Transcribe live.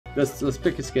Let's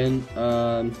pick a skin.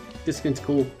 This skin's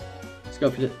cool. Let's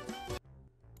go for it.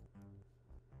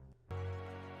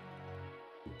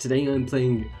 Today I'm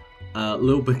playing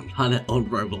LittleBigPlanet on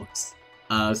Roblox.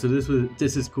 So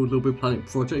this is called LittleBigPlanet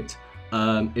Project.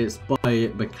 It's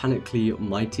by Mechanical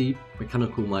Mighty.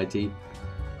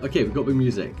 Okay, we've got the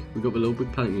music. We've got the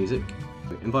LittleBigPlanet music.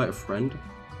 Invite a friend.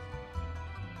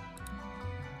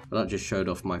 Well, that just showed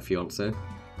off my fiance.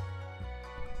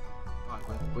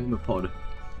 We're in the pod.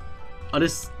 Oh,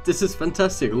 this is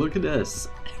fantastic. Look at this.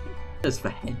 There's the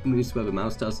head moves where the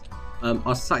mouse does. Our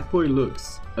Sackboy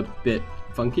looks a bit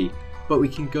funky, but we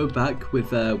can go back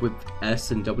with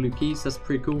S and W keys. That's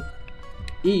pretty cool.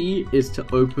 E is to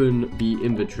open the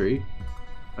inventory.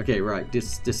 Okay, right.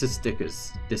 This is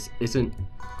stickers. This isn't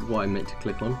what I meant to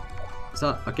click on. Is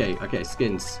that okay?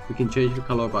 Skins. We can change the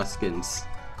color of our skins.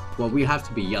 Well, we have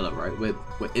to be yellow, right? We're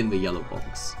in the yellow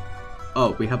box.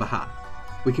 Oh, we have a hat.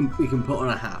 We can put on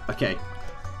a hat. Okay.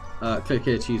 Click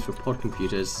here to use for pod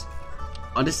computers.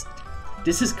 Oh, this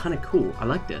is kind of cool. I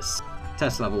like this.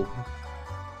 Test level.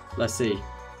 Let's see.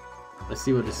 Let's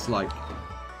see what this is like.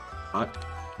 Alright,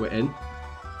 we're in.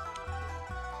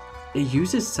 It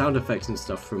uses sound effects and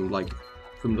stuff from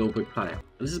LittleBigPlanet.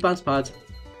 This is bounce pad.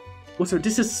 Also,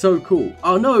 this is so cool.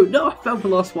 Oh no, I failed the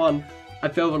last one.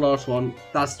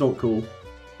 That's not cool.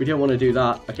 We don't want to do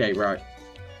that. Okay, right.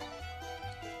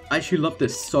 I actually love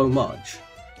this so much,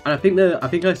 and I think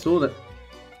I saw that.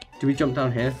 Do we jump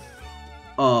down here?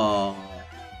 Oh.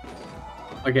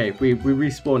 Okay, we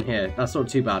respawn here. That's not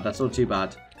too bad.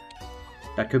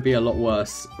 That could be a lot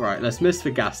worse. Right, let's miss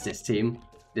the gas. This team.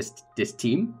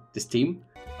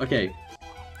 Okay.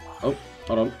 Oh,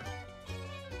 hold on.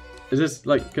 Is this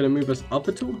like gonna move us up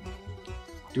at all?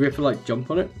 Do we have to like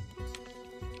jump on it?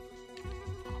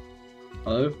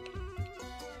 Hello?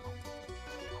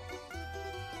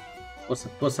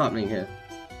 What's happening here?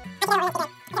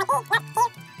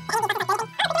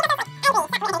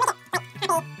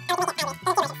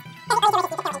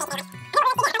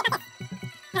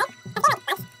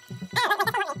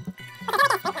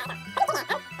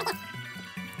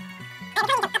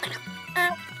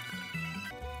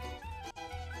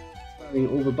 Spamming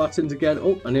all the buttons again.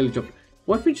 Oh, I nearly jumped.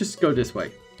 Why don't we just go this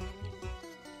way?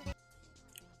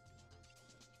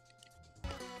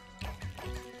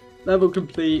 Level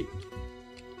complete.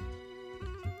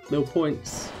 No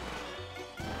points.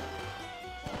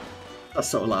 That's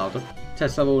so loud.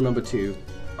 Test level number 2.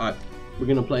 Alright, we're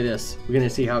gonna play this. We're gonna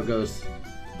see how it goes.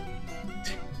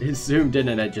 It zoomed in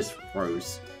and it just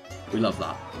froze. We love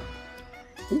that.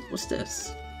 Ooh, what's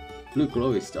this? Blue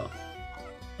glowy stuff.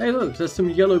 Hey look, there's some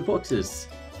yellow boxes.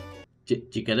 Do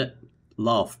you get it?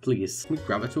 Laugh, please. Can we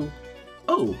grab it all?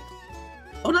 Oh!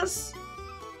 Oh, that's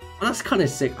kind of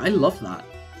sick. I love that.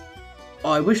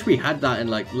 Oh, I wish we had that in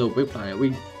like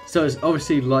LittleBigPlanet. So it's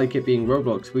obviously like it being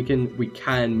Roblox. We can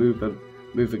move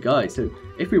the guy. So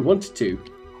if we wanted to,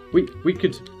 we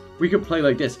could play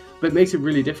like this. But it makes it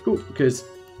really difficult because,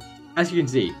 as you can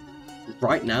see,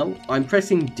 right now I'm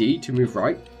pressing D to move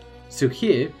right. So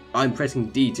here I'm pressing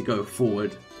D to go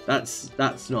forward. That's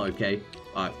not okay.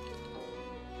 Alright.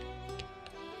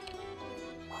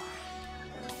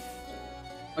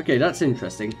 Okay, that's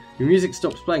interesting. The music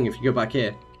stops playing if you go back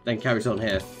here. Then carries on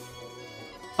here.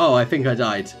 Oh, I think I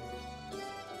died.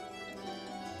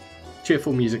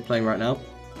 Cheerful music playing right now.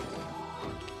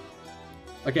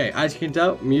 Okay, as you can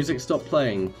tell, music stopped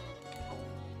playing.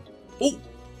 Oh!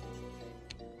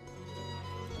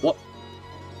 What?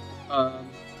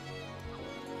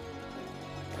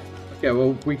 Okay,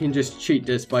 well, we can just cheat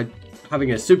this by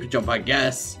having a super jump, I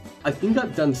guess. I think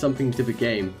I've done something to the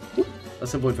game. Ooh,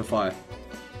 that's a void for fire.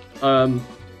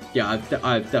 Yeah,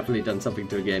 I've definitely done something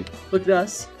to the game. Look at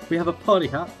us. We have a party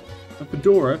hat, a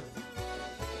fedora,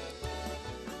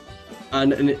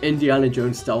 and an Indiana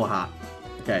Jones style hat.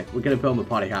 Okay, we're gonna put on the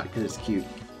party hat because it's cute.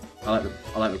 I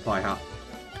like the party hat.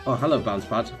 Oh, hello, bounce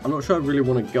pad. I'm not sure I really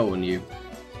want to go on you.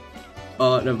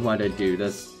 Oh, never mind. I do.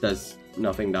 There's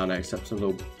nothing down there except some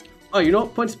little. Oh, you know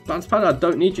what? Points, bounce pad. I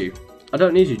don't need you.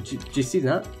 Do you see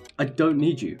that? I don't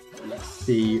need you. Let's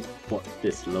see what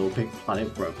this LittleBigPlanet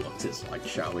Roblox is like,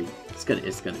 shall we? It's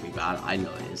gonna be bad. I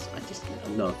know it is.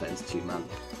 No offense to you, man.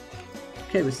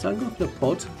 Okay, we're starting off in a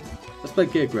pod. Let's play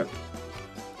Gear Grip.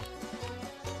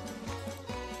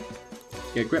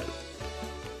 Gear Grip.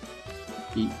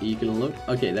 You gonna load?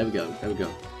 Okay, there we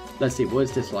go. Let's see. What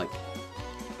is this like?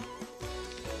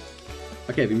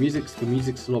 Okay, the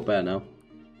music's a lot better now.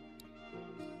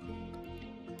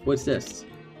 What's this?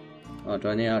 Oh, do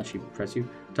I need to actually press you?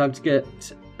 Time to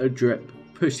get a drip.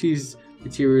 Push these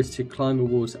materials to climb the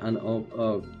walls and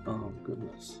oh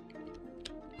goodness.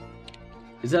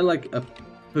 Is there like a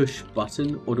push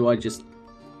button, or do I just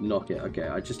knock it? Okay,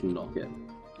 I just knock it.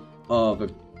 Oh,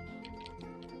 but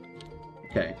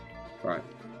okay, right.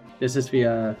 This is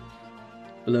the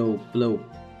little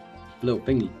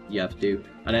thing you have to do,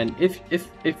 and then if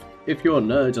you're a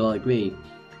nerd like me,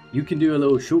 you can do a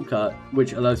little shortcut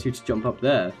which allows you to jump up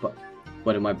there. But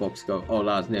where did my box go? Oh,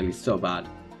 that's nearly so bad.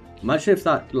 Imagine if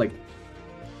that, like,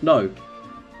 no.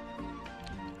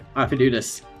 I have to do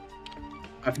this.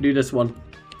 I have to do this one.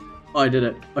 Oh, I did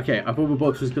it. Okay, I thought the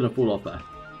box was gonna fall off there.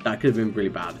 That could have been really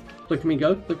bad. Look at me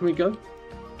go. Look at me go.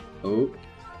 Oh.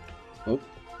 Oh,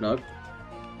 no.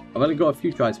 I've only got a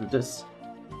few tries with this.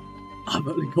 I've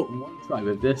only got one try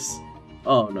with this.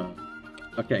 Oh, no.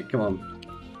 Okay, come on.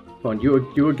 Come on, you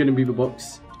are gonna be the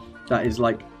box. That is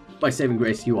like, by saving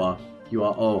grace, you are. You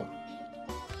are, oh.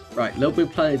 Right,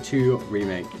 LittleBigPlanet 2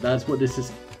 Remake. That's what this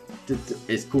is.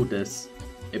 It's called this.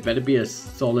 It better be a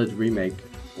solid remake,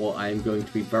 or I am going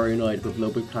to be very annoyed with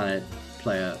LittleBigPlanet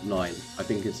Player 9. I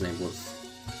think his name was.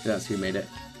 That's who made it.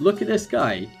 Look at this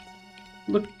guy.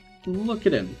 Look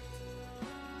at him.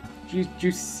 Do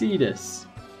you see this?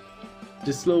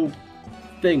 This little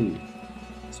thing.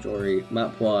 Story,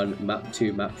 map 1, map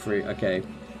 2, map 3. Okay.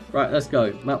 Right, let's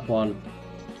go. Map 1.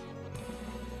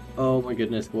 Oh my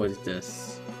goodness, what is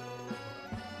this?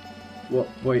 What?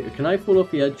 Wait, can I fall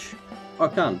off the edge? I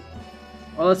can.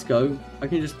 Oh, let's go. I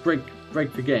can just break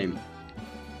the game.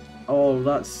 Oh,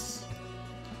 that's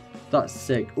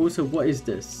sick. Also, what is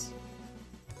this?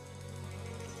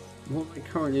 What am I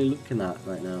currently looking at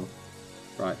right now?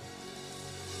 Right.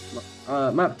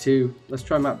 Map 2. Let's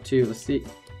try map 2. Let's see.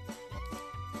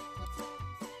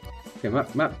 Okay,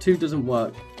 map 2 doesn't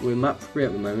work. We're map 3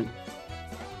 at the moment.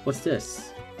 What's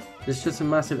this? It's just a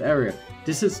massive area.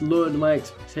 This has lowered my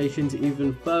expectations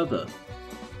even further.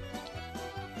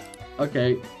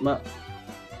 Okay, map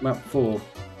 4.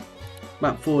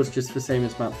 Map 4 is just the same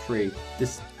as map 3.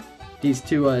 These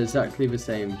two are exactly the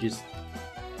same. Just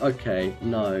okay,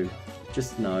 no.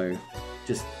 Just no.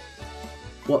 Just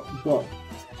what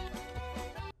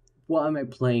am I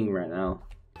playing right now?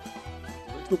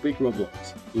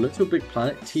 Roblox.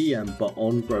 LittleBigPlanet TM, but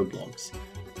on Roblox.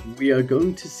 We are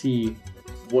going to see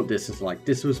what this is like.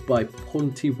 This was by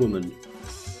Ponty Woman.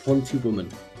 Ponty Woman.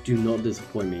 Do not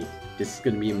disappoint me. This is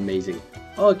going to be amazing.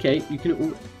 Okay, you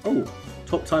can. Oh,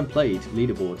 top time played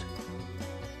leaderboard.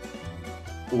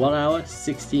 1 hour,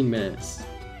 16 minutes.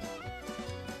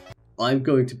 I'm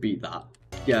going to beat that.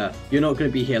 Yeah, you're not going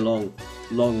to be here long,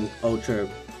 ultra.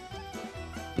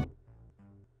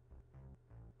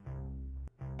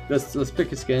 Let's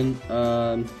pick a skin.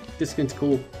 This skin's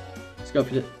cool. Let's go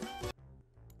for it.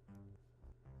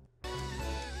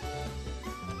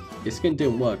 Your skin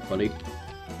didn't work, buddy.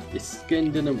 Your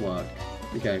skin didn't work.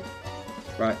 Okay.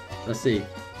 Right, let's see.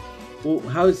 Well,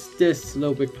 how's this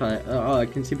LittleBigPlanet? Oh, I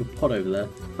can see the pod over there.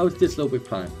 How's this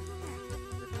LittleBigPlanet?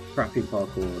 Crappy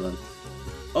parkour then.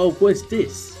 Oh, what's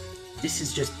this? This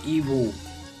is just evil.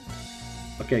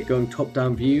 Okay, going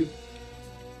top-down view.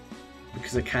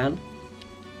 Because I can.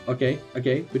 Okay,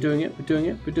 we're doing it.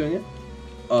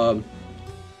 Oh,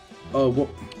 what?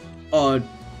 Oh,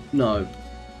 no.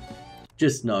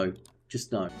 Just no.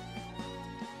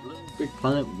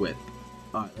 LittleBigPlanet Whip.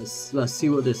 Alright, let's see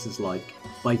what this is like.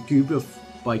 By Gooba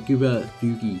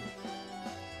Fugi.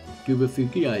 Gooba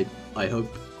Fugi, I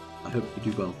hope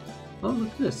you do well. Oh,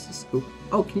 look at this. This is cool.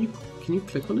 Oh, can you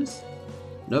click on this?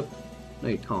 Nope. No,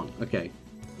 you can't. Okay.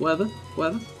 Whatever.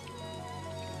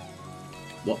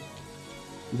 What?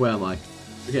 Where am I?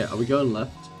 Okay, are we going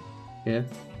left? Here?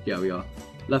 Yeah, we are.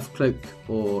 Left click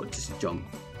or just jump.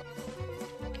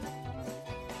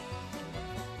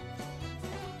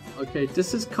 Okay,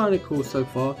 this is kind of cool so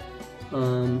far.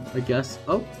 I guess.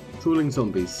 Oh, drooling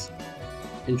zombies.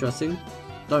 Interesting.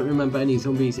 Don't remember any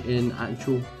zombies in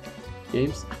actual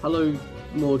games. Hello,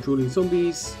 more drooling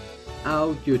zombies.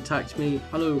 Ow, you attacked me.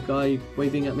 Hello, guy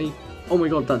waving at me. Oh my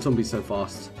god, that zombie's so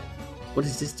fast. What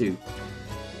does this do?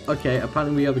 Okay,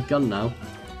 apparently we have a gun now.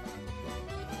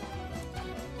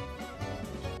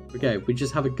 Okay, we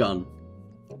just have a gun.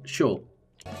 Sure.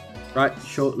 Right,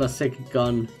 sure, let's take a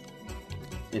gun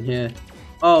in here.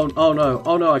 Oh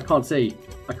no, I can't see.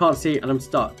 And I'm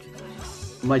stuck.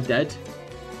 Am I dead?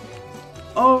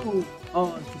 Oh,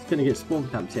 I'm just gonna get spawn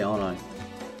camped here, aren't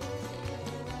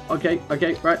I? Okay,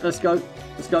 right, let's go.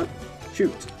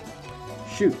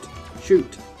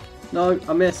 Shoot. No,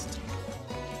 I missed.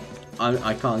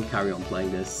 I can't carry on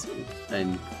playing this,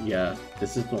 and yeah,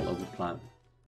 this is not LittleBigPlanet.